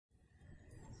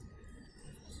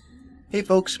Hey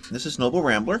folks, this is Noble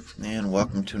Rambler, and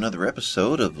welcome to another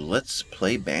episode of Let's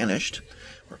Play Banished.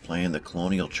 We're playing the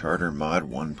Colonial Charter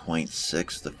mod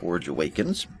 1.6, the Forge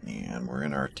Awakens, and we're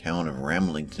in our town of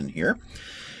Ramlington here.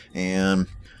 And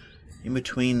in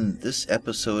between this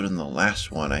episode and the last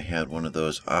one, I had one of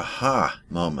those aha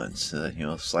moments,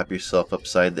 slap yourself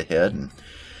upside the head. And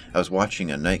I was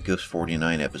watching a Night Ghost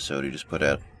 49 episode. He just put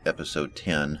out episode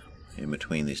 10 in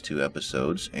between these two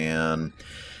episodes, and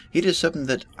he did something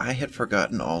that I had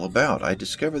forgotten all about. I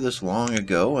discovered this long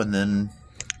ago and then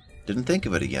didn't think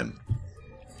of it again.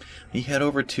 You head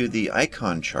over to the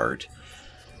icon chart.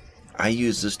 I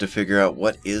use this to figure out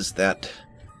what is that,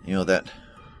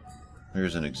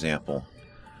 here's an example.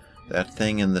 That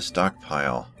thing in the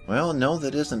stockpile. Well, no,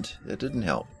 that isn't. It didn't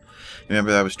help.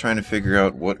 Remember, I was trying to figure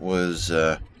out what was,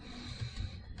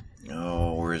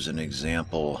 where's an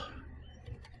example?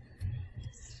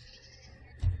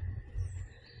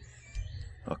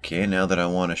 Okay, now that I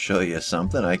want to show you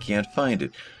something, I can't find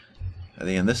it. Are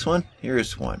they in this one?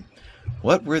 Here's one.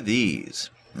 What were these?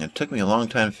 And it took me a long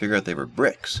time to figure out they were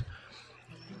bricks.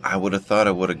 I would have thought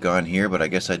I would have gone here, but I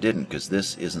guess I didn't, because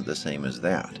this isn't the same as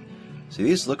that. See,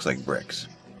 these looks like bricks.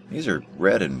 These are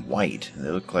red and white. They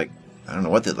look like, I don't know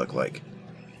what they look like.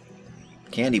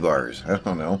 Candy bars, I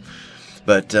don't know.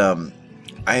 But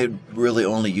I really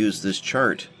only used this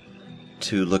chart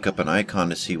to look up an icon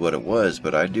to see what it was,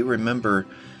 but I do remember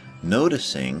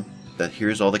noticing that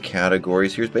here's all the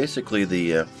categories. Here's basically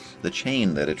the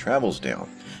chain that it travels down.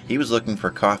 He was looking for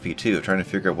coffee too, trying to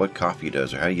figure out what coffee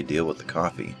does or how you deal with the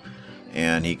coffee.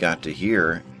 And he got to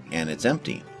here, and it's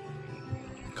empty.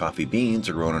 Coffee beans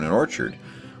are grown in an orchard.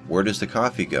 Where does the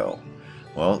coffee go?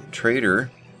 Well, trader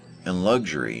and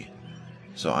luxury.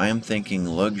 So I am thinking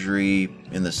luxury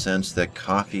in the sense that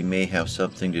coffee may have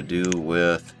something to do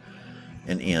with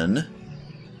an inn,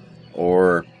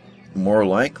 or more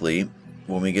likely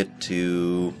when we get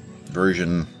to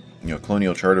version,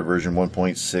 Colonial Charter version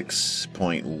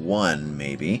 1.6.1,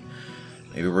 maybe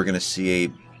we're going to see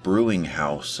a brewing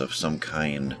house of some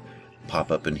kind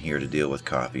pop up in here to deal with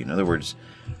coffee. In other words,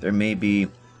 there may be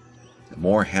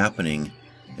more happening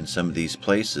in some of these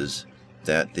places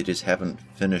that they just haven't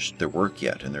finished their work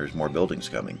yet, and there's more buildings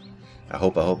coming. I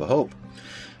hope.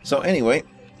 So anyway,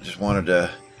 just wanted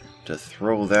to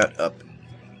throw that up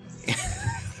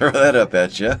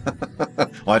at you.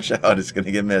 Watch out, it's going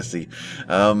to get messy.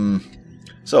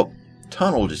 So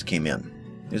tunnel just came in.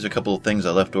 There's a couple of things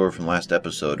I left over from last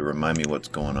episode to remind me what's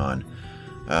going on.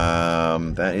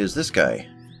 That is this guy.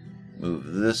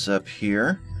 Move this up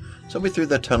here. So we threw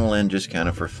that tunnel in just kind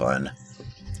of for fun,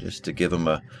 just to give him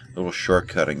a little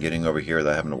shortcut in getting over here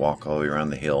without having to walk all the way around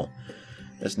the hill.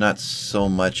 It's not so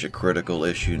much a critical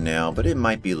issue now, but it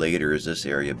might be later as this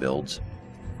area builds.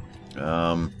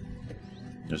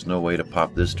 There's no way to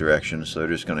pop this direction, so they're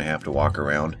just going to have to walk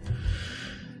around.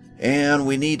 And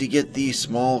we need to get the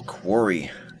small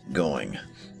quarry going.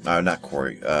 Not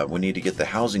quarry. We need to get the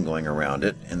housing going around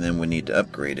it, and then we need to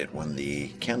upgrade it when the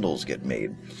candles get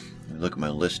made. Look at my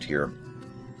list here.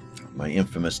 My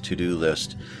infamous to-do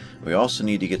list. We also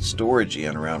need to get storage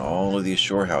in around all of these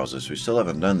shore houses. We still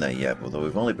haven't done that yet, although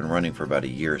we've only been running for about a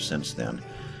year since then.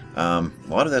 A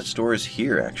lot of that store is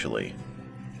here, actually.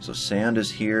 So sand is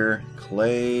here,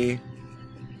 clay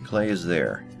is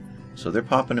there. So they're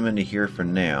popping them into here for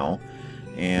now.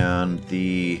 And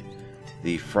the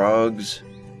frogs,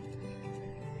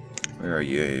 where are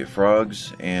you?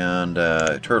 Frogs and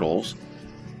turtles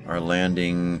are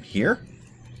landing here.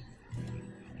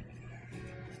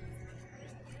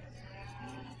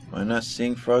 Am I not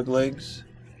seeing frog legs?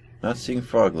 Not seeing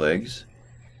frog legs.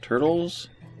 Turtles?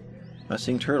 Not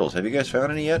seeing turtles. Have you guys found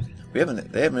any yet? They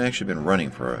haven't actually been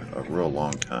running for a real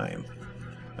long time.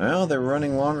 Well, they're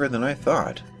running longer than I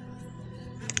thought.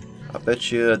 I'll bet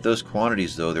you at those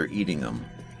quantities, though, they're eating them.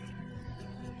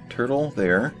 Turtle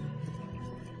there.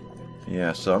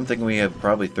 Yeah, so I'm thinking we have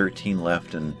probably 13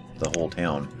 left in the whole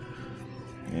town.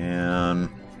 And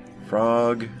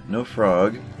frog,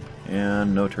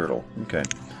 and no turtle. Okay.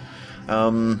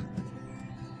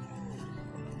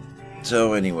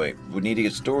 So anyway, we need to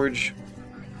get storage.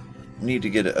 We need to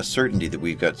get a certainty that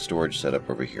we've got storage set up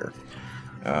over here.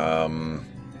 And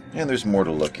there's more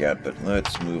to look at, but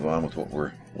let's move on with what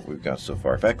we've got so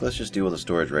far. In fact, let's just deal with the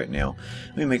storage right now.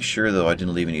 Let me make sure, though, I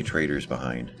didn't leave any traders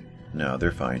behind. No,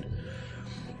 they're fine.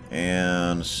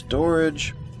 And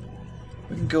storage,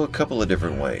 we can go a couple of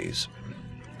different ways.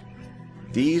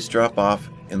 These drop off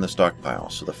in the stockpile,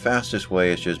 so the fastest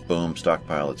way is just boom,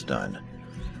 stockpile, it's done.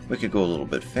 We could go a little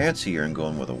bit fancier and go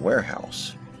in with a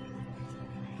warehouse.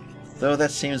 Though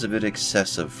that seems a bit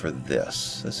excessive for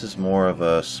this. This is more of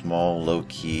a small,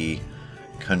 low-key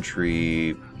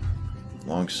country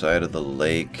alongside of the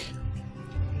lake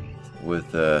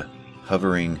with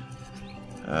hovering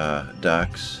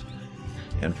ducks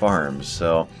and farms.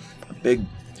 So a big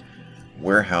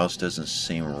warehouse doesn't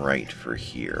seem right for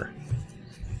here.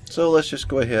 So let's just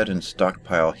go ahead and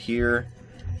stockpile here,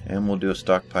 and we'll do a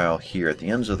stockpile here at the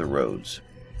ends of the roads.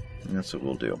 And that's what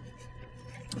we'll do.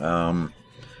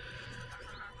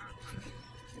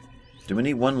 Do we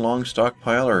need one long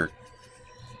stockpile, or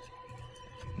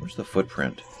where's the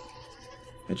footprint?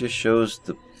 It just shows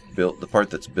the part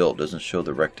that's built, doesn't show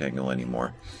the rectangle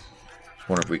anymore. I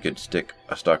wonder if we could stick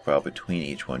a stockpile between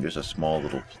each one, just a small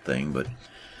little thing, but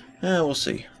we'll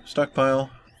see. Stockpile,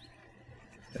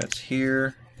 that's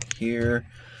here, here,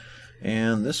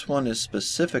 and this one is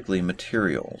specifically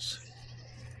materials.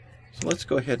 So let's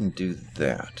go ahead and do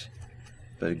that.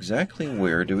 But exactly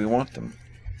where do we want them?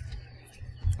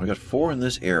 We got 4 in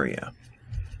this area.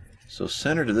 So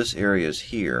center to this area is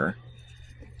here.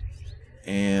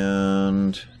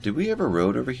 And did we have a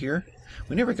road over here?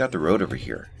 We never got the road over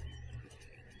here.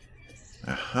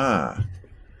 Aha.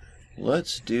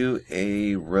 Let's do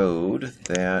a road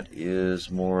that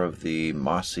is more of the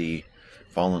mossy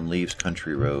fallen leaves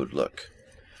country road look.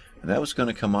 And that was going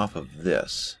to come off of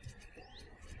this.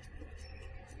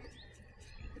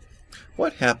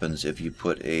 What happens if you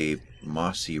put a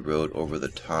mossy road over the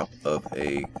top of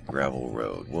a gravel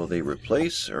road? Will they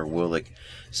replace, or will they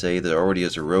say there already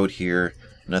is a road here,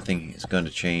 nothing is going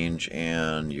to change,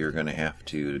 and you're going to have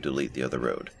to delete the other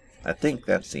road? I think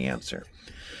that's the answer.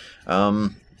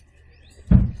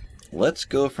 Let's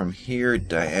go from here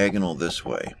diagonal this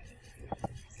way.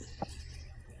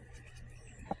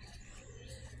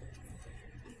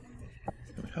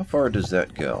 How far does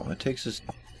that go? It takes us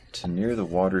to near the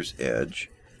water's edge.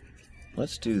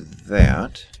 Let's do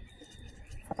that.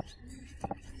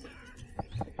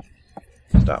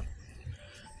 Stop.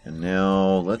 And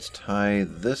now let's tie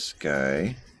this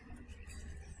guy.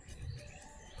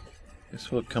 This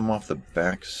will come off the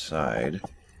back side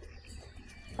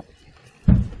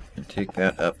and take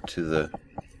that up to the...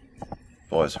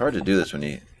 Boy, it's hard to do this when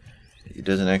it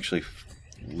doesn't actually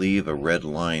leave a red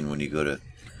line when you go to,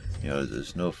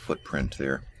 there's no footprint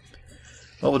there.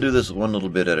 Well, we'll do this one little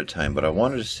bit at a time, but I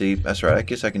wanted to see... That's right, I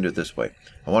guess I can do it this way.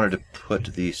 I wanted to put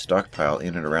the stockpile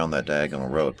in and around that diagonal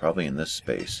road, probably in this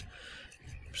space.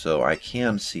 So I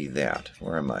can see that.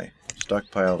 Where am I?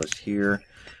 Stockpile is here.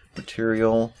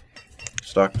 Material.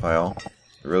 Stockpile.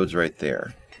 The road's right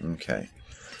there. Okay.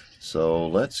 So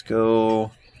let's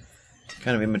go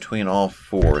kind of in between all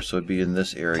 4, so it'd be in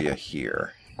this area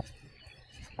here.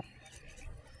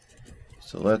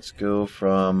 So let's go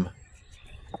from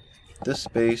this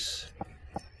space,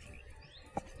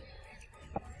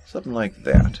 something like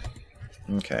that.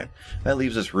 Okay, that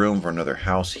leaves us room for another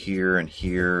house here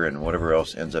and whatever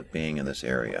else ends up being in this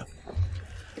area.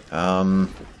 And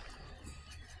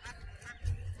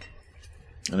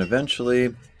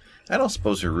eventually, I don't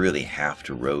suppose we really have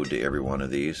to road to every one of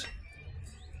these.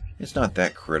 It's not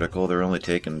that critical. They're only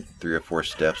taking 3 or 4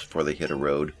 steps before they hit a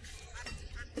road.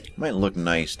 It might look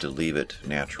nice to leave it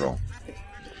natural.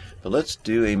 But let's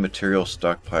do a material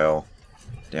stockpile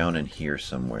down in here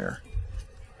somewhere.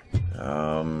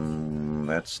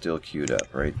 That's still queued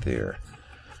up right there.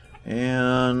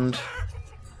 And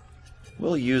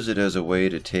we'll use it as a way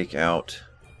to take out...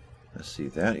 Let's see,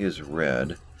 that is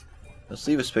red. Let's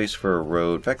leave a space for a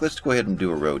road. In fact, let's go ahead and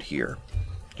do a road here.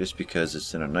 Just because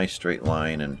it's in a nice straight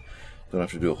line and don't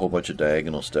have to do a whole bunch of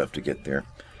diagonal stuff to get there.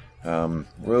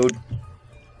 Road.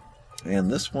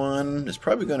 And this one is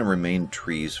probably going to remain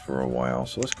trees for a while.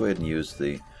 So let's go ahead and use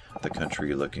the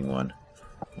country looking one.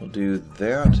 We'll do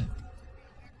that.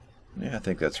 Yeah, I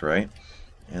think that's right.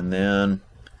 And then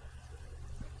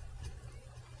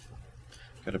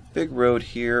got a big road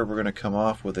here. We're going to come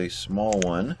off with a small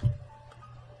one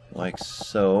like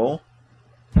so.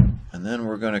 And then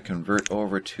we're going to convert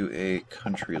over to a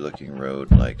country looking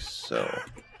road like so.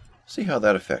 See how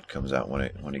that effect comes out when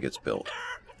it gets built.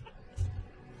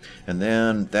 And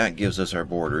then that gives us our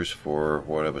borders for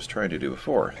what I was trying to do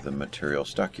before, the material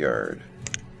stockyard.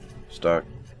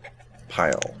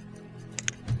 Stockpile.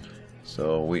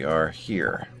 So we are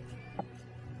here.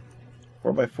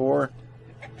 4x4.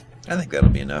 I think that'll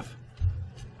be enough.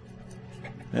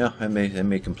 Yeah, it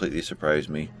may completely surprise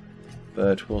me,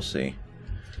 but we'll see.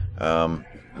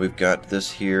 We've got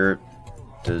this here.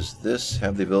 Does this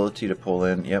have the ability to pull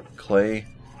in? Yep, clay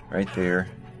right there.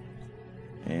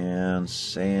 And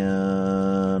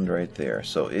sand right there.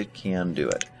 So it can do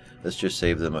it. Let's just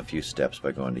save them a few steps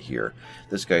by going to here.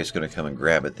 This guy's going to come and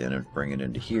grab it then and bring it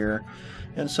into here.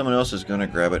 And someone else is going to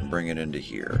grab it and bring it into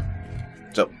here.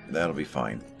 So that'll be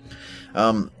fine.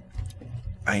 I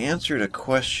answered a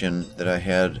question that I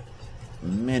had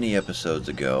many episodes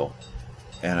ago,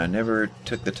 and I never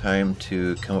took the time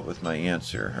to come up with my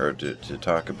answer, or to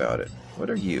talk about it. What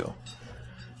are you?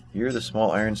 You're the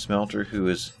small iron smelter who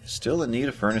is still in need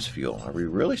of furnace fuel. Are we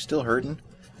really still hurting?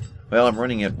 Well, I'm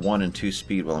running at 1 and 2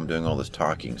 speed while I'm doing all this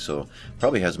talking, so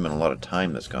probably hasn't been a lot of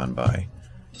time that's gone by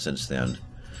since then.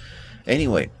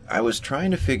 Anyway, I was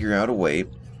trying to figure out a way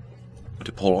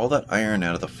to pull all that iron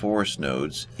out of the forest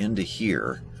nodes into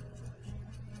here,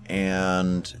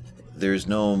 and there's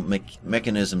no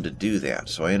mechanism to do that.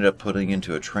 So I ended up putting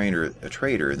into a trader,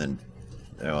 and then,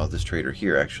 well, this trader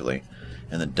here actually,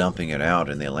 and then dumping it out,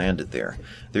 and they landed there.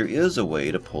 There is a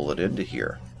way to pull it into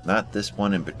here. Not this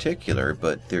one in particular,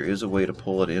 but there is a way to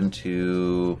pull it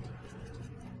into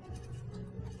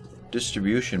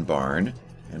distribution barn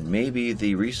and maybe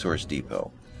the resource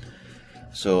depot.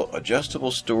 So adjustable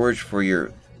storage for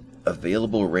your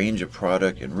available range of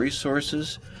product and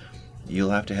resources.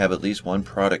 You'll have to have at least one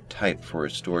product type for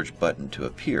a storage button to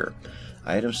appear.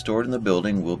 Items stored in the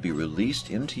building will be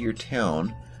released into your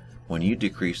town when you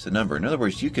decrease the number. In other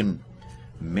words, you can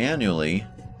manually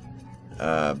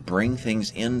bring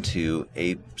things into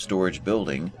a storage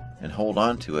building and hold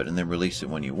on to it and then release it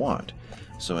when you want.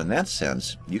 So in that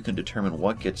sense, you can determine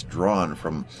what gets drawn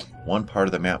from one part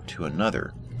of the map to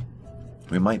another.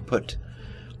 We might put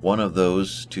one of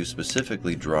those to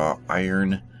specifically draw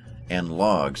iron and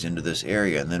logs into this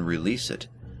area and then release it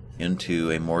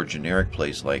into a more generic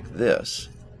place like this.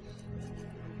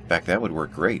 In fact, that would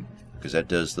work great, because that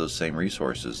does those same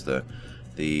resources,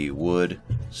 the wood,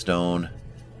 stone,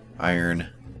 iron,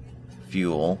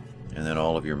 fuel, and then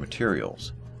all of your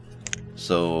materials.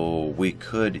 So we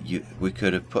could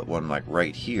have put one like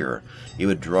right here. It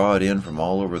would draw it in from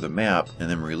all over the map and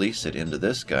then release it into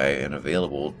this guy and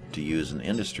available to use in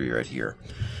industry right here.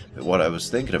 But what I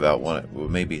was thinking about when I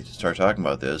maybe start talking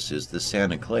about this is this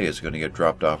sand and clay is going to get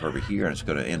dropped off over here and it's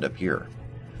going to end up here.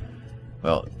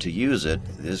 Well, to use it,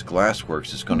 this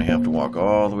glassworks is going to have to walk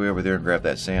all the way over there and grab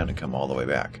that sand and come all the way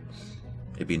back.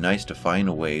 It'd be nice to find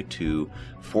a way to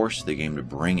force the game to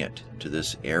bring it to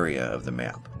this area of the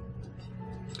map.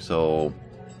 So,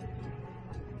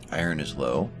 iron is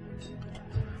low.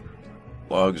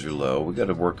 Logs are low. We got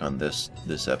to work on this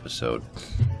episode.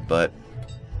 But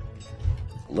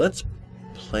let's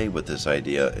play with this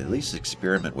idea, at least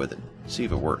experiment with it, see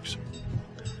if it works.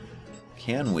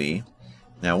 Can we...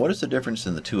 Now, what is the difference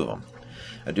in the two of them?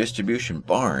 A distribution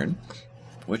barn,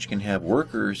 which can have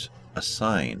workers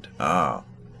assigned.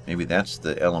 Maybe that's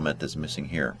the element that's missing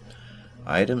here.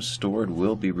 Items stored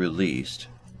will be released.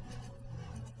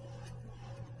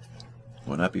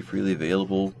 Will not be freely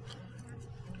available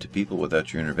to people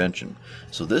without your intervention.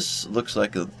 So this looks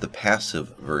like the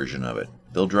passive version of it.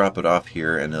 They'll drop it off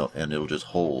here and it'll just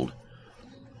hold.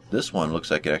 This one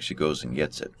looks like it actually goes and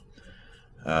gets it.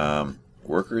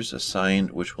 Workers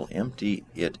assigned, which will empty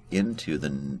it into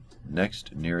the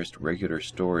next nearest regular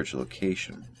storage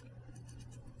location.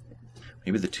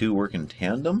 Maybe the two work in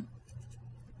tandem?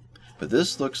 But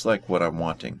this looks like what I'm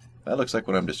wanting. That looks like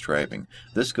what I'm describing.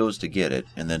 This goes to get it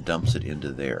and then dumps it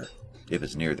into there, if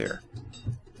it's near there.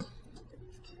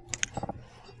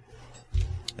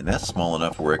 And that's small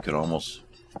enough where it could almost,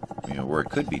 where it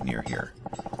could be near here.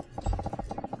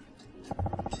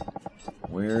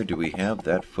 Where do we have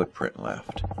that footprint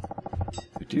left?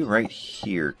 We do right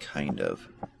here, kind of.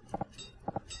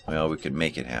 Well, we could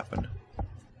make it happen.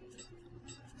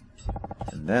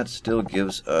 And that still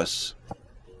gives us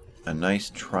a nice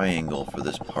triangle for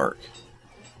this park.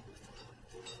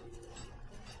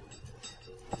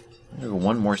 I'm going to go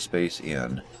one more space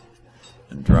in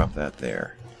and drop that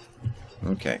there.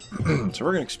 Okay, so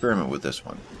we're going to experiment with this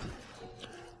one.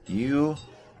 You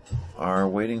are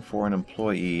waiting for an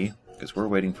employee, because we're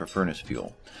waiting for furnace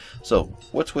fuel. So,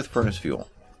 what's with furnace fuel?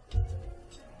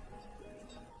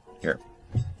 Here.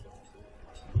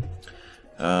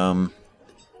 10.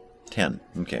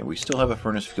 Okay, we still have a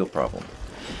furnace fuel problem.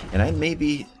 And I may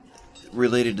be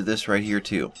related to this right here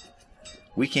too.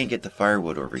 We can't get the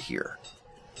firewood over here,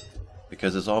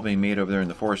 because it's all being made over there in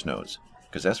the forest nodes,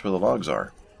 because that's where the logs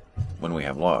are when we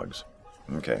have logs.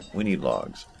 Okay, we need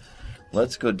logs.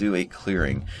 Let's go do a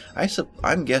clearing.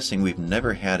 I'm guessing we've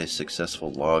never had a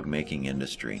successful log making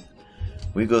industry.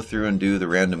 We go through and do the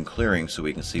random clearing so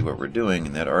we can see what we're doing,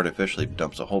 and that artificially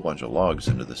dumps a whole bunch of logs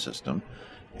into the system,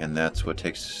 and that's what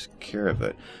takes care of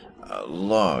it.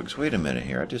 Logs. Wait a minute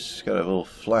here. I just got a little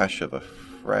flash of a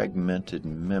fragmented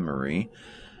memory.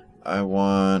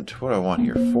 What do I want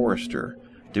here? Forester.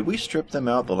 Did we strip them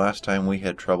out the last time we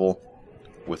had trouble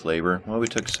with labor? Well, we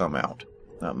took some out.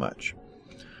 Not much.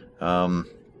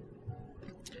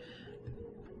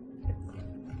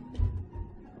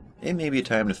 it may be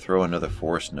time to throw another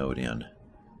forest node in.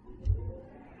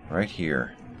 Right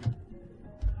here.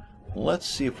 Let's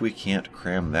see if we can't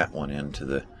cram that one into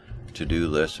the to-do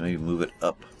list. Maybe move it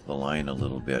up the line a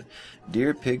little bit.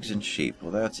 Deer, pigs, and sheep.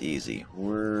 Well, that's easy.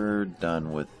 We're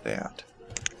done with that.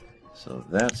 So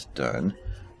that's done.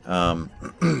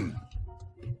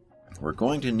 We're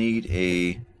going to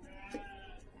need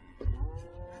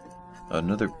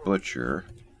another butcher.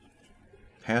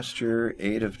 Pasture,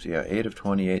 8 of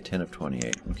 28, 10 of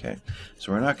 28. Okay.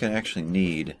 So we're not going to actually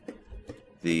need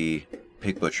the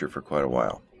pig butcher for quite a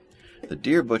while. The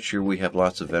deer butcher, we have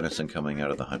lots of venison coming out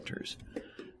of the hunters.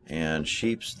 And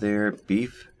sheep's there.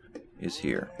 Beef is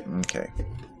here. Okay.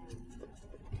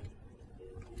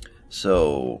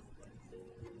 So,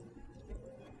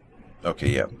 okay,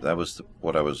 yeah, that was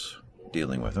what I was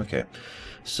dealing with. Okay.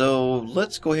 So,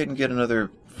 let's go ahead and get another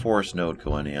forest node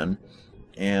going in.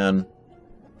 And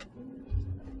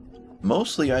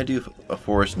mostly I do a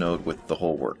forest node with the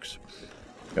whole works.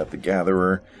 Got the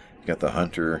gatherer, got the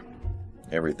hunter,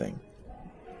 everything.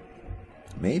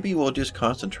 Maybe we'll just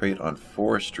concentrate on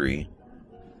forestry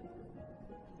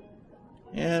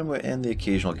and the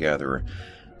occasional gatherer.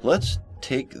 Let's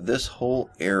take this whole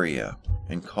area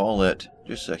and call it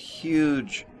just a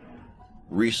huge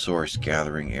resource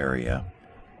gathering area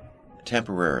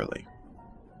temporarily.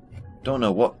 Don't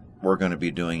know what we're going to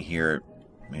be doing here,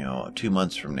 2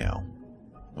 months from now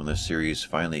when this series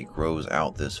finally grows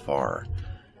out this far.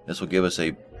 This will give us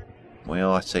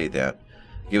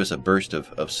give us a burst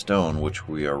of stone, which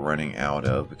we are running out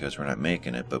of because we're not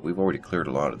making it, but we've already cleared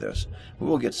a lot of this. We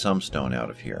will get some stone out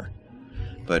of here.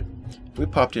 But we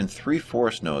popped in 3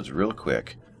 forest nodes real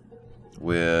quick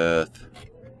with...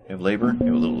 You have labor? You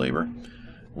have a little labor.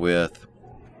 With...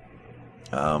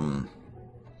 what am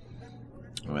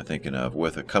I thinking of?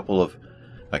 With a couple of...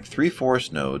 like 3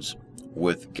 forest nodes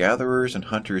with gatherers and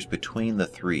hunters between the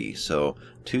 3. So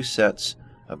 2 sets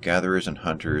of gatherers and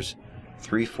hunters,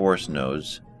 3 forest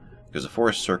nodes, because the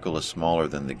forest circle is smaller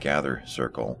than the gather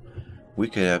circle. We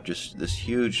could have just this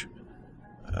huge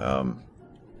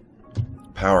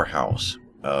powerhouse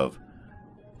of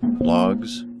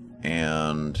logs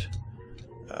and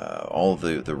all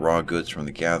the raw goods from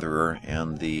the gatherer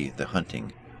and the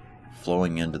hunting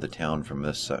flowing into the town from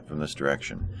this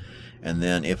direction. And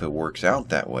then if it works out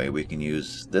that way, we can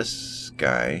use this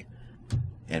guy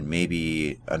and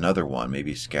maybe another one,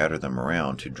 maybe scatter them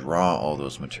around to draw all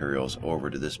those materials over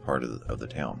to this part of the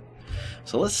town.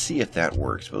 So let's see if that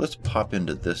works. But let's pop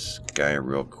into this guy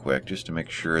real quick just to make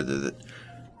sure that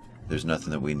there's nothing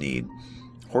that we need.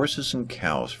 Horses and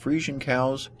cows. Frisian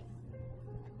cows.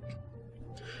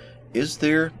 Is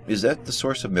that the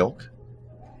source of milk?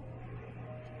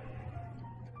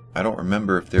 I don't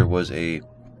remember if there was a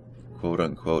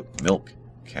quote-unquote milk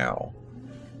cow.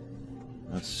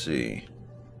 Let's see.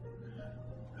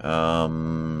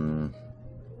 I'm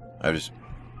just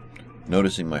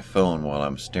noticing my phone while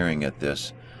I'm staring at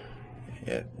this.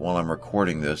 While I'm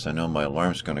recording this, I know my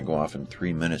alarm's going to go off in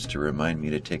 3 minutes to remind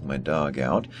me to take my dog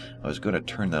out. I was going to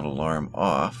turn that alarm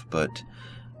off, but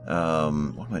what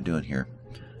am I doing here?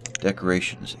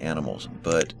 Decorations, animals.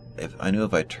 But if I knew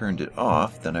if I turned it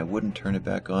off, then I wouldn't turn it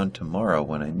back on tomorrow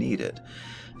when I need it.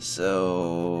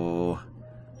 So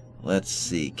let's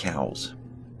see. Cows.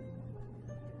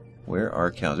 Where are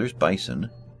cows? There's bison.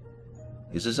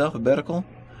 Is this alphabetical?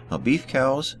 Now, beef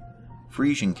cows,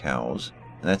 Frisian cows,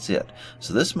 and that's it.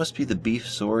 So this must be the beef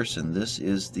source, and this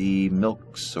is the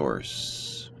milk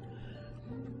source.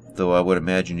 Though I would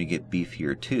imagine you get beef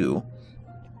here too,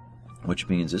 which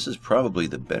means this is probably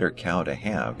the better cow to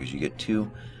have, because you get 2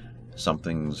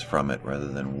 somethings from it rather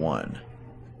than 1.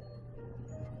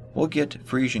 We'll get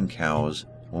Frisian cows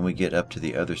when we get up to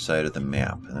the other side of the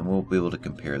map, and then we'll be able to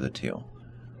compare the 2.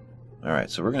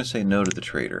 Alright, so we're going to say no to the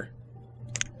trader.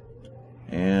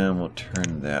 And we'll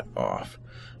turn that off.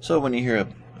 So when you hear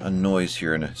a noise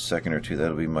here in a second or 2,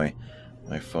 that'll be my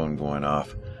phone going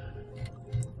off.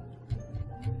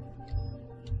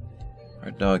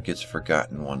 Our dog gets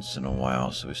forgotten once in a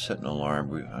while, so we set an alarm.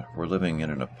 We're living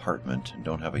in an apartment and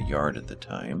don't have a yard at the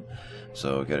time,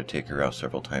 so we've got to take her out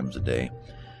several times a day.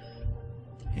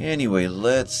 Anyway,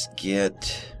 let's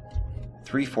get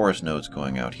 3 forest nodes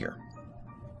going out here.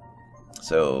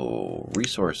 So,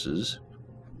 resources,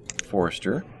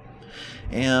 forester,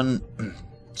 and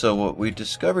so what we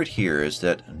discovered here is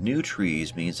that new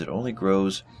trees means it only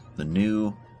grows the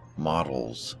new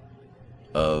models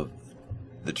of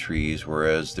the trees,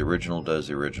 whereas the original does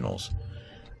the originals.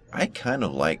 I kind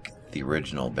of like the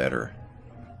original better.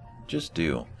 Just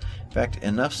do. In fact,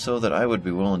 enough so that I would be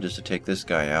willing just to take this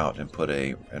guy out and put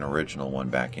an original one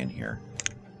back in here.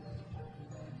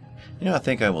 You know, I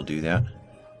think I will do that.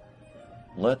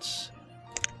 Let's,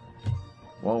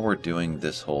 while we're doing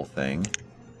this whole thing,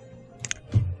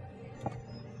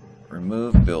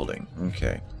 remove building.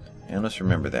 Okay, and let's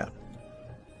remember that.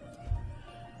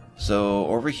 So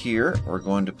over here, we're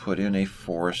going to put in a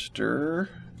forester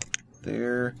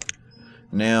there.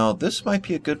 Now, this might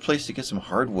be a good place to get some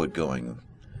hardwood going.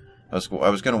 I was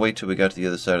going to wait till we got to the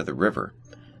other side of the river.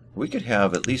 We could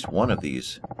have at least one of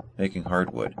these making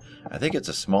hardwood. I think it's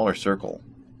a smaller circle.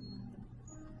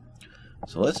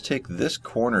 So let's take this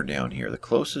corner down here, the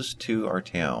closest to our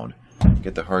town,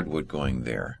 get the hardwood going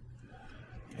there.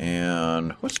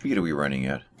 And what speed are we running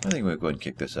at? I think we'll go ahead and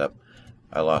kick this up.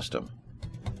 I lost them.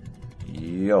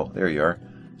 Yo, there you are.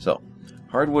 So,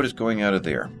 hardwood is going out of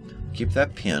there. Keep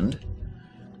that pinned.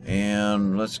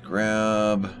 And let's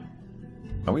grab...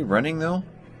 Are we running, though?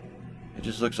 It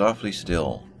just looks awfully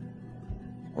still.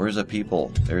 Where's the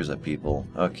people? There's the people.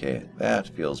 Okay, that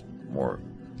feels more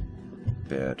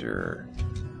better.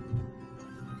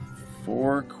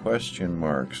 4 question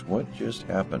marks. What just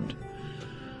happened?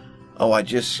 Oh, I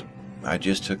just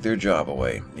took their job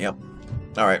away. Yep.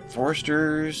 Alright,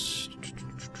 foresters.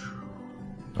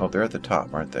 Oh, they're at the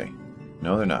top, aren't they?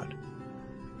 No, they're not.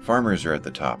 Farmers are at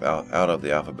the top, out of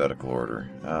the alphabetical order.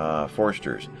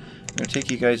 Foresters. I'm going to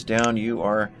take you guys down. You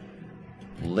are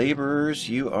laborers.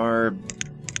 You are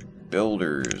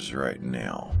builders right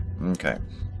now. Okay.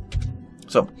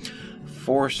 So,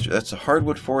 forest. That's a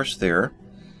hardwood forest there.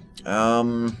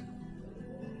 I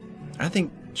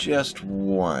think just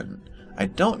one. I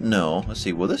don't know. Let's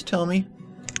see. Will this tell me?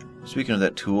 Speaking of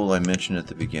that tool I mentioned at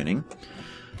the beginning.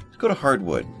 Let's go to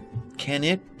hardwood. Can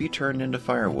it be turned into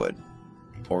firewood?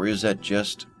 Or is that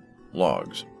just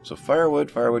logs? So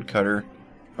firewood, firewood cutter,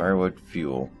 firewood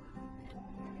fuel.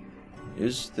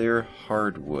 Is there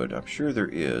hardwood? I'm sure there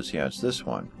is. Yeah, it's this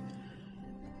one.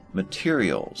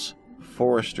 Materials.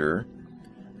 Forester.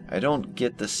 I don't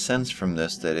get the sense from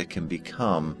this that it can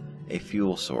become a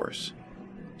fuel source.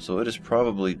 So it is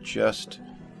probably just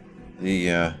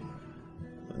the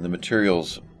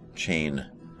materials chain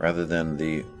rather than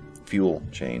the fuel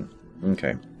chain.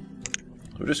 Okay.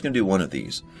 We're just going to do one of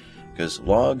these because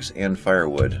logs and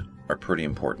firewood are pretty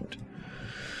important.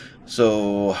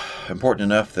 So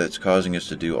important enough that it's causing us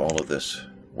to do all of this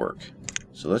work.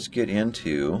 So let's get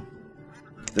into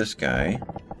this guy,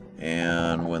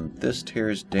 and when this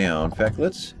tears down, in fact,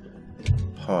 let's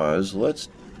pause, let's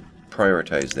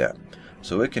prioritize that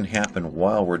so it can happen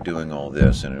while we're doing all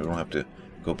this, and we don't have to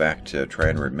go back to try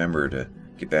and remember to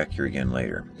get back here again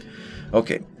later.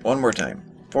 Okay, one more time.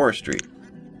 Forestry.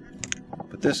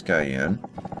 Put this guy in.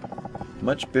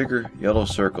 Much bigger yellow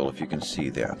circle, if you can see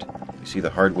that. You see the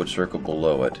hardwood circle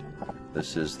below it.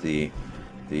 This is the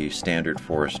standard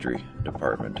forestry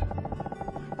department.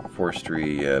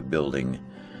 Forestry building.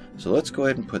 So let's go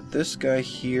ahead and put this guy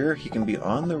here. He can be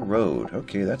on the road.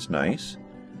 Okay, that's nice.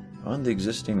 On the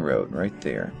existing road, right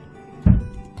there.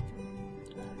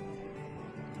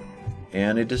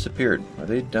 And it disappeared. Are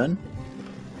they done?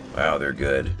 Wow, they're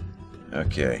good.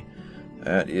 Okay.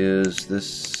 That is this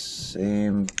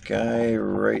same guy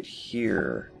right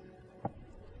here.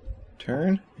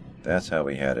 Turn? That's how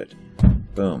we had it.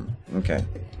 Boom. Okay.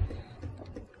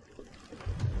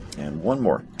 And one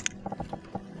more.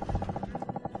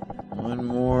 One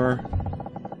more.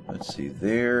 Let's see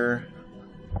there.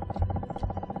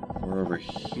 We're over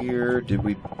here.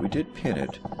 We did pin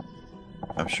it.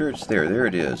 I'm sure it's there. There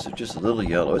it is. It's just a little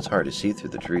yellow. It's hard to see through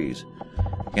the trees.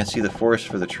 Can't see the forest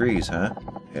for the trees, huh?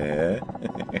 Yeah.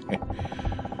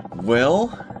 Well,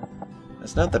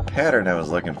 that's not the pattern I was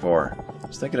looking for. I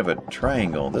was thinking of a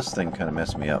triangle. This thing kind of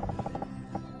messed me up.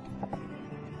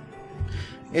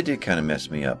 It did kind of mess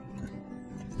me up.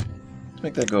 Let's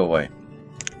make that go away.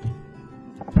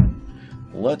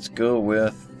 Let's go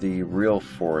with the real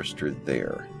forester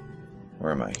there.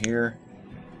 Where am I? Here,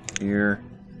 here,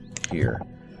 here.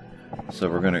 So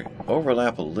we're going to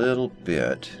overlap a little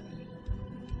bit.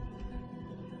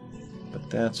 But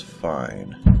that's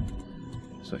fine.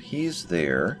 So he's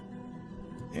there.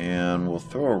 And we'll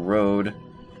throw a road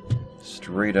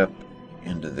straight up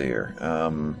into there.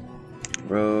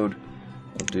 Road.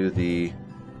 We'll do the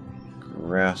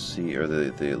grassy, or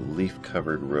the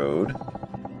leaf-covered road.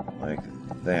 Like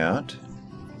that.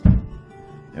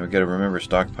 And we've got to remember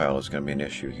stockpile is going to be an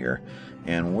issue here.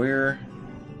 And where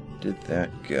did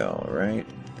that go? Right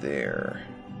there.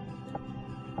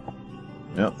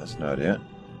 Nope, that's not it.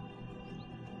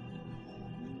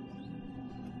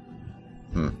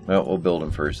 Well, we'll build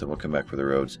them first, then we'll come back for the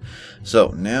roads.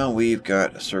 So, now we've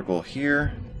got a circle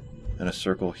here, and a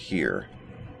circle here.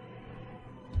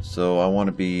 So, I want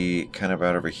to be kind of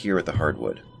out over here with the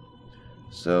hardwood.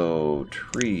 So,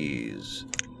 trees.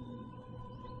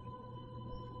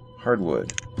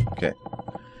 Hardwood. Okay.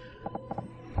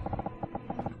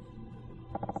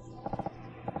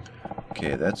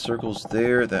 Okay, that circle's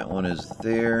there. That one is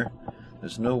there.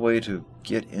 There's no way to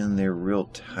get in there real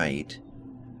tight.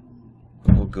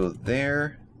 We'll go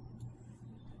there.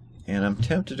 And I'm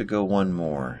tempted to go one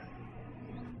more.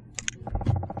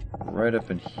 Right up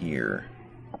in here.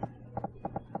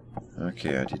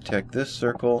 Okay, I detect this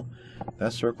circle.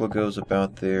 That circle goes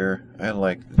about there. I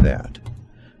like that.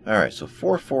 Alright, so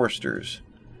 4 foresters.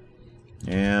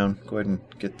 And go ahead and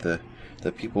get the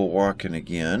people walking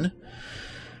again.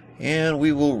 And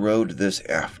we will road this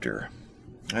after.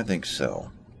 I think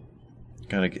so.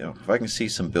 Kind of, if I can see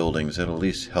some buildings, that'll at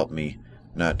least help me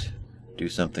not do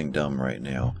something dumb right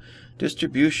now.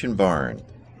 Distribution barn.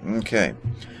 Okay.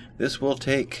 This will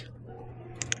take...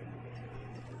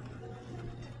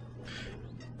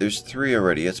 There's 3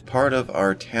 already. It's part of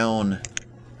our town,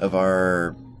 of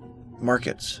our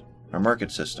markets, our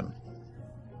market system.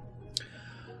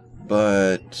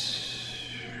 But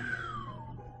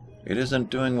it isn't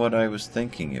doing what I was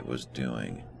thinking it was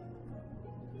doing.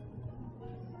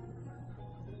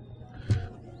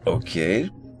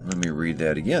 Okay, let me read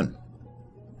that again.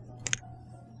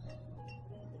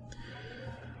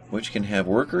 Which can have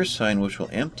workers sign, which will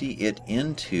empty it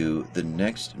into the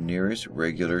next nearest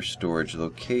regular storage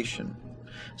location.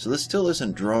 So this still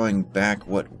isn't drawing back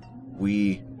what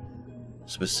we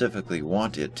specifically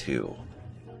want it to.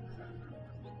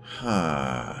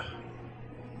 Huh.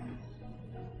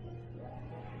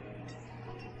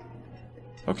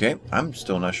 Okay, I'm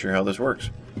still not sure how this works.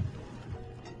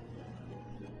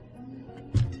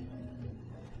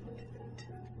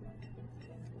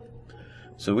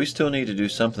 So we still need to do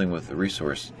something with the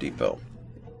resource depot.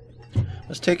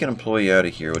 Let's take an employee out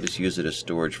of here. We'll just use it as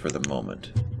storage for the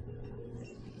moment.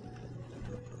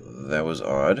 That was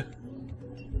odd.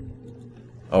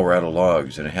 Oh, we're out of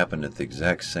logs, and it happened at the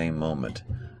exact same moment.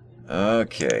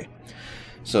 Okay.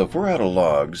 So if we're out of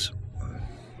logs,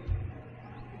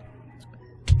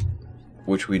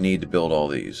 which we need to build all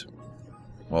these.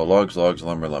 Well, logs,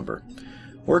 lumber, lumber.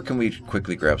 Where can we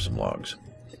quickly grab some logs?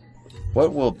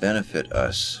 What will benefit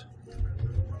us?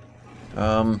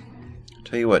 Tell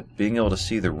you what, being able to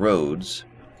see the roads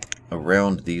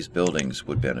around these buildings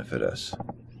would benefit us.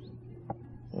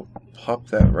 We'll pop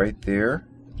that right there.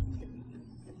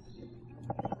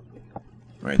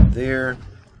 Right there.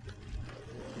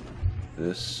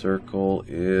 This circle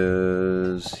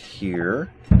is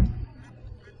here.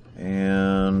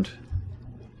 And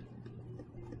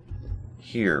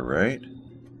here, right?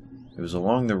 It was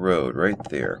along the road, right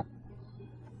there.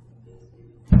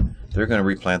 They're going to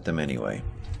replant them anyway,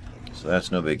 so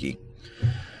that's no biggie.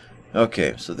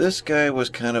 Okay, so this guy was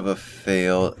kind of a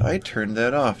fail. I turned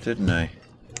that off, didn't I? I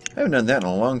haven't done that in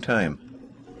a long time.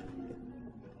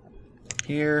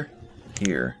 Here,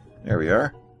 here. There we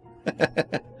are.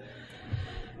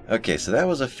 Okay, so that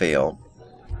was a fail.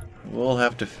 We'll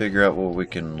have to figure out what we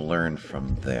can learn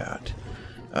from that.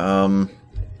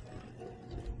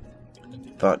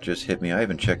 Thought just hit me. I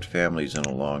haven't checked families in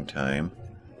a long time.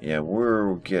 Yeah,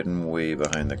 we're getting way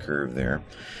behind the curve there.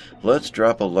 Let's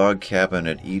drop a log cabin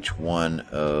at each one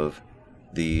of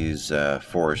these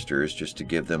foresters just to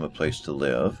give them a place to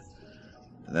live.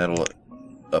 That'll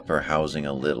up our housing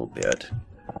a little bit.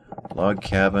 Log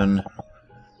cabin.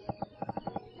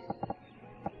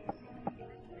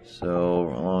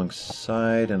 So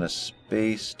alongside and a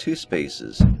space, 2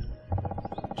 spaces.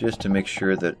 Just to make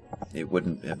sure that it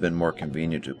wouldn't have been more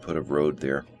convenient to put a road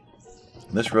there.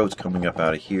 This road's coming up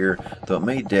out of here, though it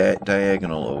may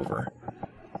diagonal over.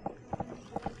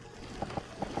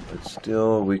 But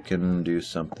still, we can do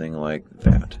something like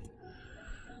that.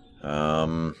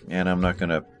 And I'm not going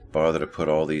to bother to put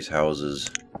all these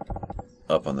houses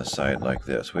up on the side like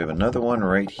this. We have another one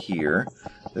right here.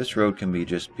 This road can be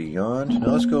just beyond. No,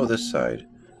 let's go this side.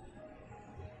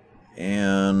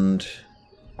 And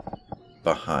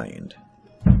behind.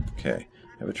 Okay,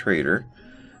 I have a trader.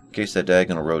 In case that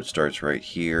diagonal road starts right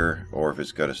here, or if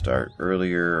it's got to start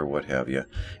earlier, or what have you.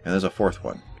 And there's a 4th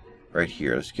one right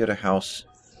here. Let's get a house,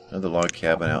 another log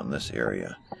cabin out in this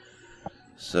area.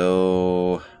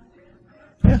 So,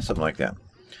 yeah, something like that.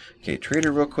 Okay,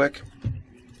 trader real quick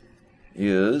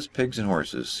is pigs and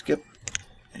horses. Skip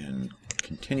and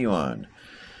continue on.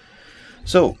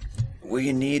 So,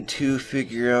 we need to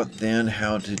figure out then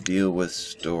how to deal with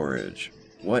storage.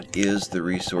 What is the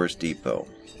resource depot?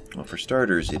 Well, for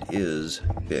starters, it is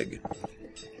big.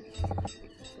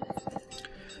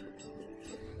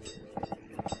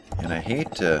 And I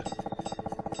hate to...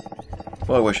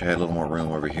 Well, I wish I had a little more room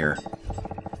over here.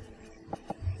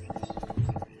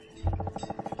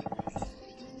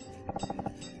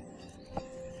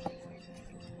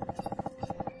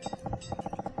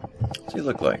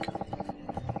 look like?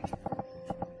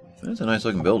 That's a nice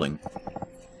looking building.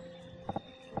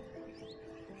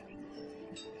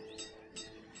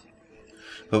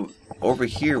 But over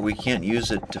here, we can't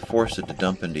use it to force it to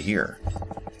dump into here.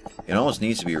 It almost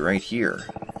needs to be right here.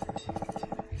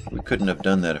 We couldn't have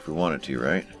done that if we wanted to,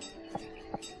 right?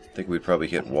 I think we'd probably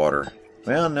hit water.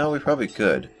 Well, no, we probably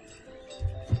could.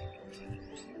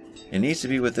 It needs to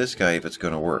be with this guy if it's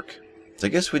going to work. So I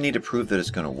guess we need to prove that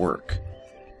it's going to work.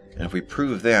 And if we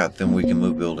prove that, then we can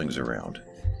move buildings around.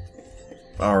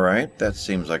 Alright, that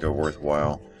seems like a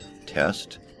worthwhile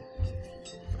test.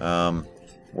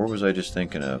 Where was I just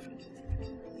thinking of?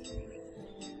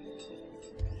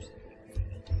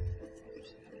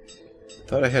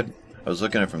 I was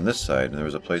looking at it from this side, and there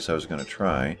was a place I was going to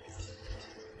try.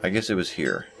 I guess it was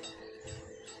here.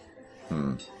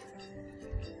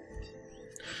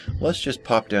 Let's just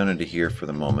pop down into here for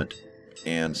the moment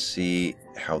and see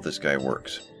how this guy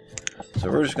works. So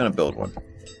we're just going to build one.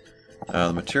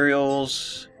 The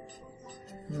materials,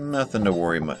 nothing to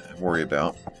worry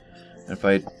about. And if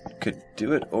I could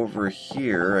do it over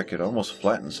here, I could almost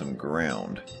flatten some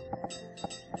ground.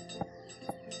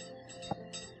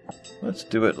 Let's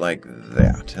do it like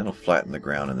that. That'll flatten the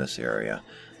ground in this area.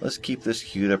 Let's keep this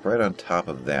queued up right on top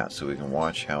of that so we can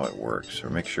watch how it works, or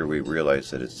make sure we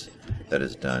realize that it's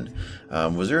done.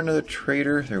 Was there another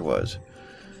trader? There was.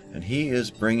 And he is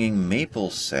bringing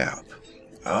maple sap.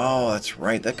 Oh, that's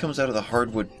right. That comes out of the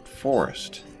hardwood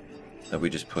forest that we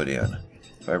just put in,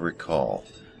 if I recall.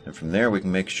 And from there we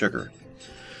can make sugar.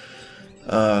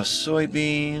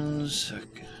 Soybeans.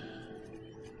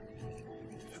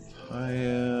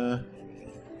 Papaya.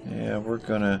 Yeah, we're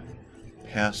gonna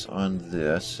pass on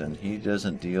this, and he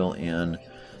doesn't deal in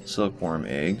silkworm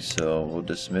eggs, so we'll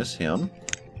dismiss him.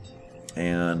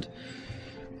 And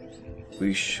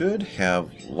we should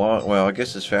have well, I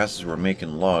guess as fast as we're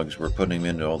making logs, we're putting them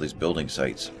into all these building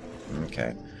sites.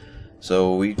 Okay,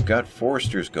 so we've got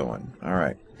foresters going.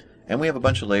 Alright, and we have a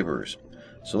bunch of laborers,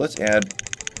 so let's add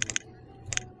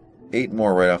 8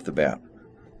 more right off the bat,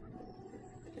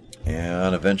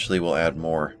 and eventually we'll add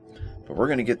more. But we're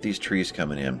going to get these trees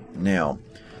coming in. Now,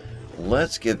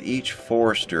 let's give each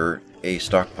forester a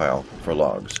stockpile for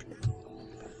logs,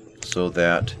 so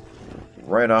that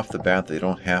right off the bat they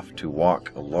don't have to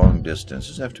walk a long distance. It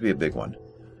doesn't have to be a big one.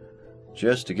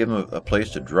 Just to give them a place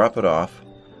to drop it off.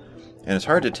 And it's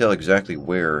hard to tell exactly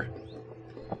where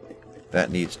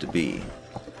that needs to be.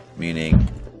 Meaning,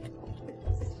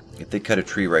 if they cut a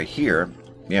tree right here,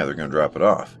 yeah, they're going to drop it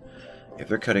off. If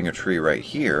they're cutting a tree right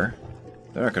here,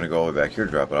 they're not going to go all the way back here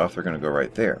to drop it off. They're going to go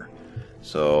right there.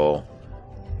 So,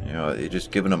 you know, it's just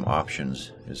giving them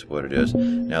options is what it is.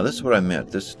 Now, this is what I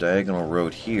meant. This diagonal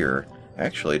road here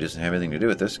actually doesn't have anything to do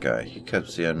with this guy. He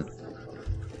cuts in.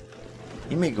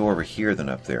 He may go over here than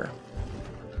up there.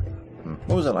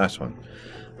 What was that last one?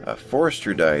 A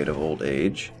forester diet of old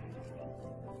age.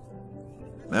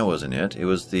 That wasn't it. It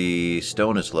was the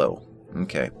stone is low.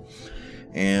 Okay.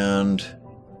 And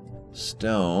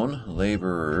stone,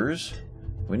 laborers.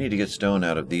 We need to get stone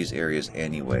out of these areas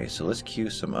anyway, so let's queue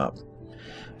some up.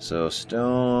 So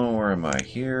stone, where am I?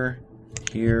 Here,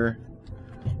 here,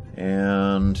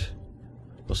 and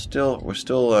we'll still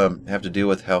have to deal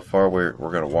with how far we're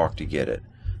going to walk to get it.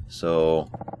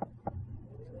 So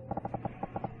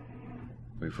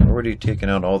we've already taken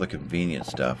out all the convenient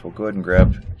stuff. We'll go ahead and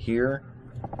grab here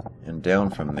and down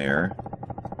from there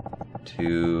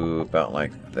to about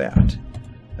like that.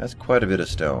 That's quite a bit of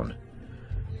stone.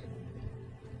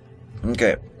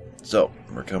 Okay, so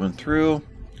we're coming through.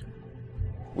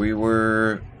 We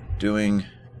were doing,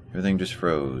 everything just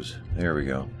froze. There we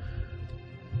go.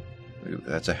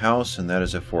 That's a house and that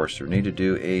is a forester. We need to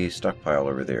do a stockpile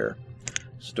over there.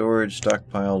 Storage,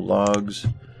 stockpile, logs,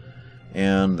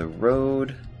 and the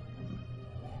road.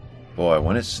 Boy,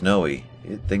 when it's snowy,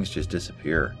 things just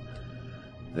disappear.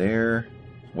 There,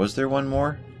 was there one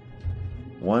more?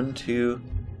 1, 2,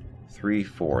 3,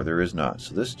 4. There is not.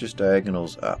 So this just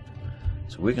diagonals up.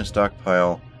 So we can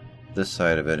stockpile this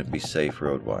side of it and be safe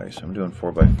road-wise. I'm doing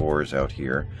 4x4s out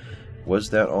here. Was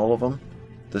that all of them?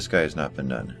 This guy has not been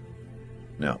done.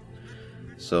 No.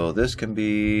 So this can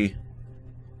be...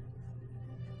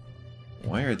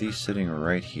 Why are these sitting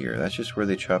right here? That's just where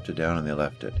they chopped it down and they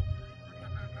left it.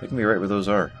 They can be right where those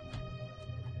are.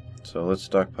 So let's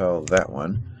stockpile that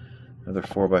one. Another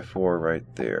 4x4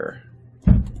 right there.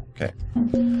 Okay.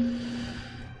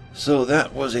 So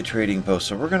that was a trading post.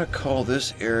 So we're going to call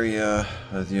this area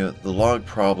the log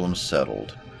problem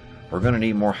settled. We're going to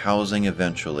need more housing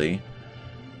eventually.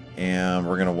 And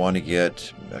we're going to want to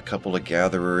get a couple of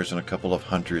gatherers and a couple of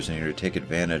hunters in here to take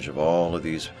advantage of all of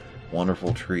these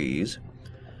wonderful trees.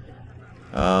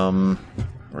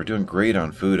 We're doing great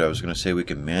on food. I was going to say we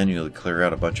can manually clear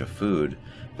out a bunch of food.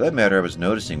 For that matter, I was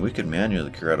noticing we could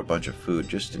manually clear out a bunch of food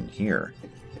just in here.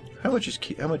 How much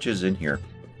is in here?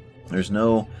 There's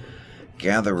no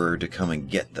gatherer to come and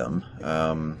get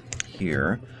them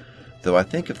here. Though I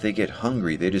think if they get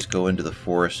hungry, they just go into the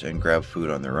forest and grab food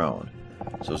on their own.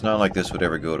 So it's not like this would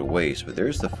ever go to waste, but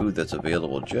there's the food that's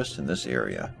available just in this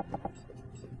area.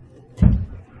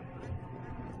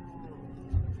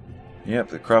 Yep,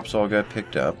 the crops all got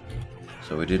picked up,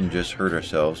 so we didn't just hurt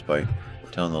ourselves by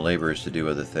telling the laborers to do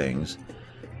other things.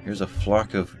 Here's a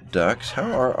flock of ducks.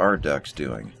 How are our ducks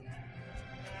doing?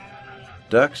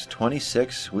 Ducks,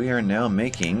 26. We are now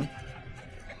making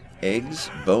eggs,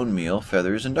 bone meal,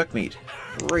 feathers, and duck meat.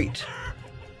 Great!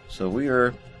 So we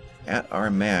are at our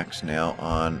max now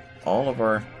on all of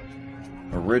our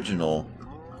original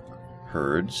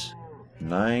herds.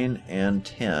 9 and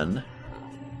 10.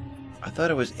 I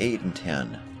thought it was 8 and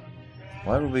 10.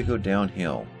 Why would we go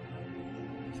downhill?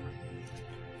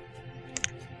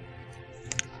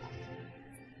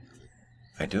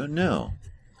 I don't know.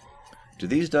 Do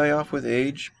these die off with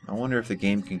age? I wonder if the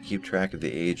game can keep track of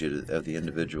the age of the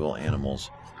individual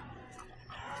animals.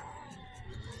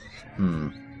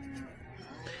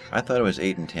 I thought it was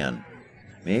 8 and 10.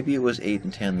 Maybe it was 8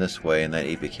 and 10 this way, and that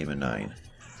 8 became a 9.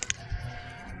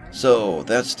 So,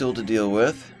 that's still to deal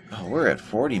with. Oh, we're at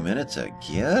 40 minutes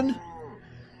again?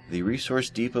 The resource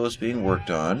depot is being worked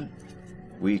on.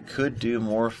 We could do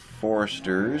more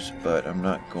foresters, but I'm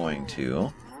not going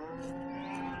to.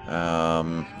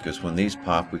 Because when these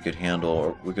pop, we could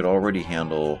already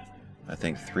handle, I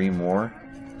think, 3 more.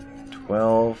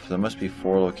 12, there must be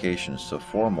 4 locations, so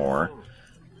 4 more.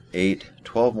 8,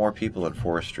 12 more people in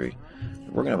forestry.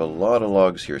 We're going to have a lot of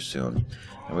logs here soon.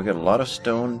 And we've got a lot of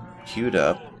stone queued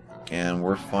up. And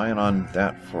we're fine on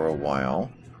that for a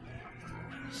while.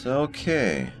 So,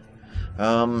 okay.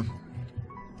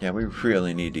 Yeah, we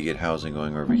really need to get housing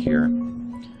going over here.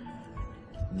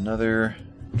 Another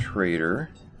trader.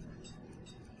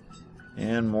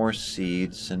 And more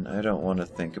seeds, and I don't want to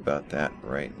think about that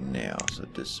right now. So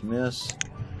dismiss.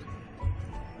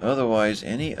 Otherwise,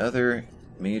 any other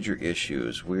major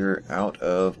issues? We're out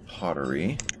of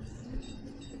pottery.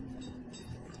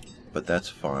 But that's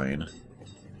fine.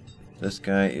 This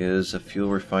guy is a fuel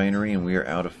refinery, and we are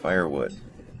out of firewood.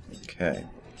 Okay.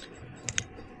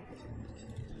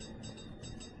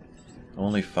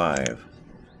 Only 5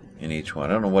 in each one.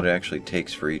 I don't know what it actually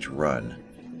takes for each run.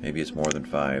 Maybe it's more than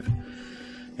 5.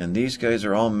 And these guys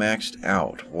are all maxed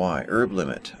out. Why? Herb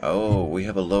limit. Oh, we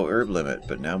have a low herb limit,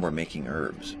 but now we're making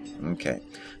herbs. Okay.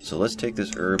 So let's take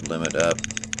this herb limit up.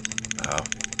 Oh,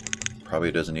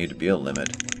 probably doesn't need to be a limit.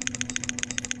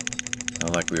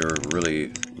 Not like we were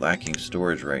really lacking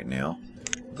storage right now.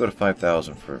 We'll go to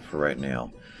 5,000 for right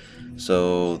now.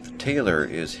 So the tailor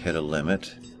is hit a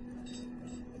limit.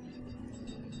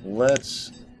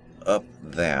 Let's up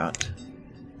that.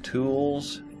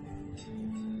 Tools.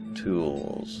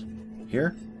 Tools.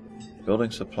 Here. Building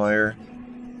supplier.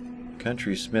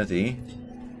 Country smithy.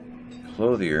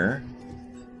 Clothier.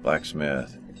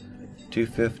 Blacksmith.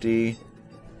 250.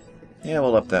 Yeah,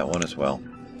 we'll up that one as well.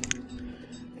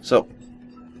 So,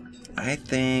 I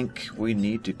think we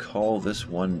need to call this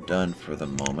one done for the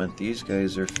moment. These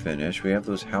guys are finished. We have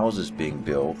those houses being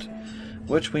built,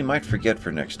 which we might forget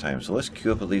for next time. So let's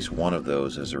queue up at least one of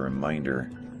those as a reminder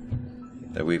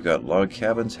that we've got log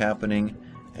cabins happening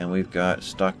and we've got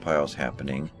stockpiles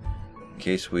happening in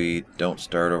case we don't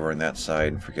start over on that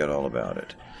side and forget all about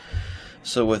it.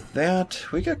 So with that,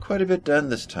 we got quite a bit done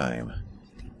this time.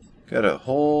 Got a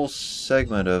whole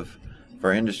segment of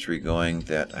our industry going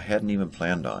that I hadn't even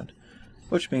planned on,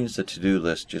 which means the to-do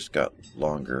list just got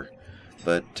longer.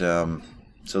 But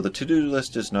so the to-do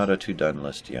list is not a to-done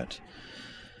list yet.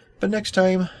 But next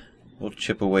time we'll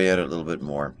chip away at it a little bit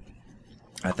more.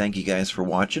 I thank you guys for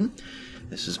watching.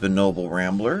 This has been Noble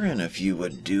Rambler, and if you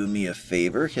would do me a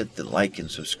favor, hit the like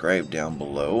and subscribe down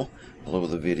below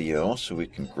the video so we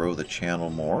can grow the channel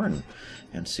more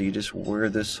and see just where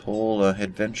this whole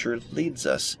adventure leads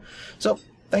us. So,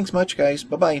 thanks much, guys.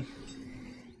 Bye-bye.